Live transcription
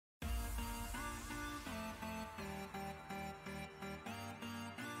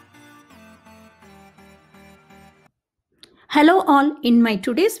Hello all, in my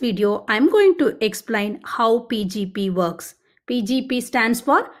today's video, I'm going to explain how PGP works. PGP stands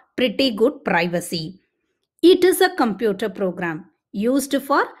for Pretty Good Privacy. It is a computer program used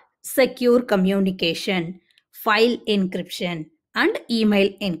for secure communication, file encryption and email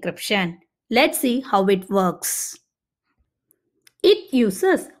encryption. Let's see how it works. It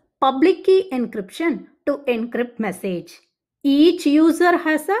uses public key encryption to encrypt message. Each user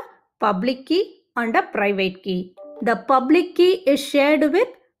has a public key and a private key. The public key is shared with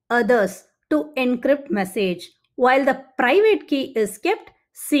others to encrypt message, while the private key is kept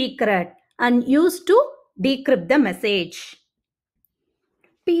secret and used to decrypt the message.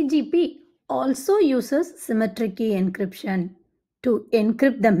 PGP also uses symmetric key encryption to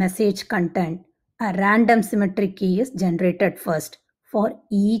encrypt the message content. A random symmetric key is generated first for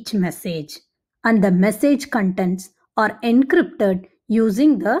each message, and the message contents are encrypted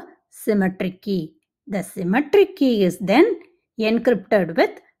using the symmetric key. The symmetric key is then encrypted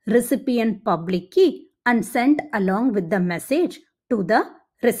with recipient public key and sent along with the message to the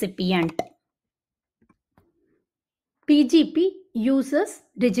recipient. PGP uses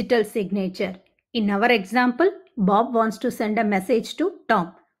digital signature. In our example, Bob wants to send a message to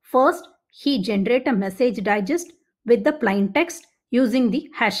Tom. First, he generates a message digest with the plain text using the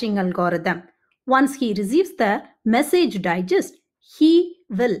hashing algorithm. Once he receives the message digest, he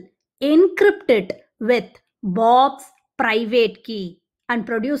will encrypt it with Bob's private key and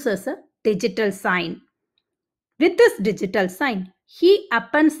produces a digital sign. With this digital sign, he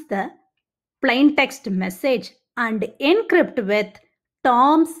appends the plain text message and encrypt with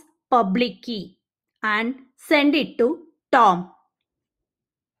Tom's public key and send it to Tom.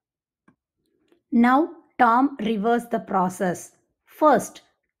 Now Tom reverses the process. First,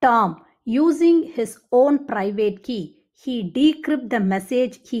 Tom, using his own private key, he decrypts the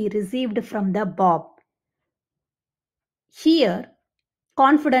message he received from the Bob. Here,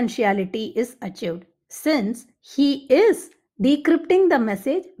 confidentiality is achieved since he is decrypting the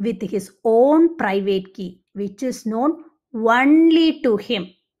message with his own private key, which is known only to him.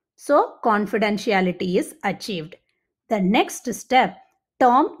 So, confidentiality is achieved. The next step,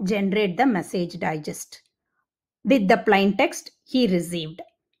 Tom generates the message digest with the plain text he received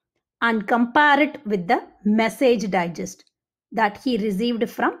and compare it with the message digest that he received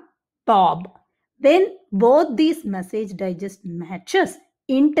from Bob. When both these message digest matches,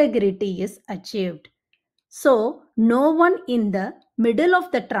 integrity is achieved. So, no one in the middle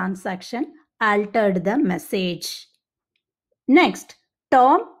of the transaction altered the message. Next,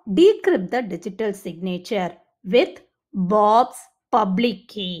 Tom decrypts the digital signature with Bob's public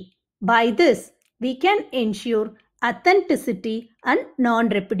key. By this, we can ensure authenticity and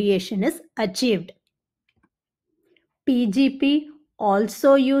non-repudiation is achieved. PGP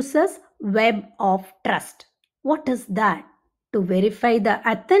also uses Web of Trust. What is that? To verify the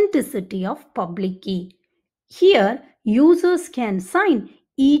authenticity of public key. Here, users can sign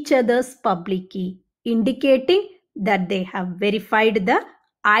each other's public key, indicating that they have verified the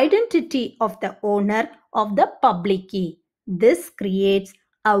identity of the owner of the public key. This creates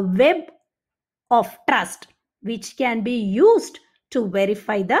a web of trust which can be used to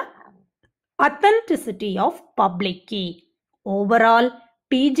verify the authenticity of public key. Overall,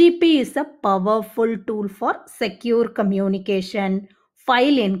 PGP is a powerful tool for secure communication,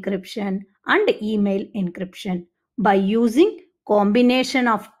 file encryption and email encryption. By using combination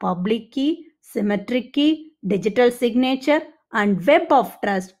of public key, symmetric key, digital signature and web of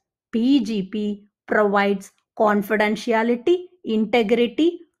trust, PGP provides confidentiality,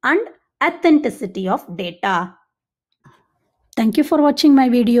 integrity and authenticity of data. Thank you for watching my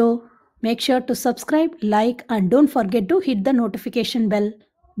video. Make sure to subscribe, like and don't forget to hit the notification bell.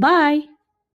 Bye.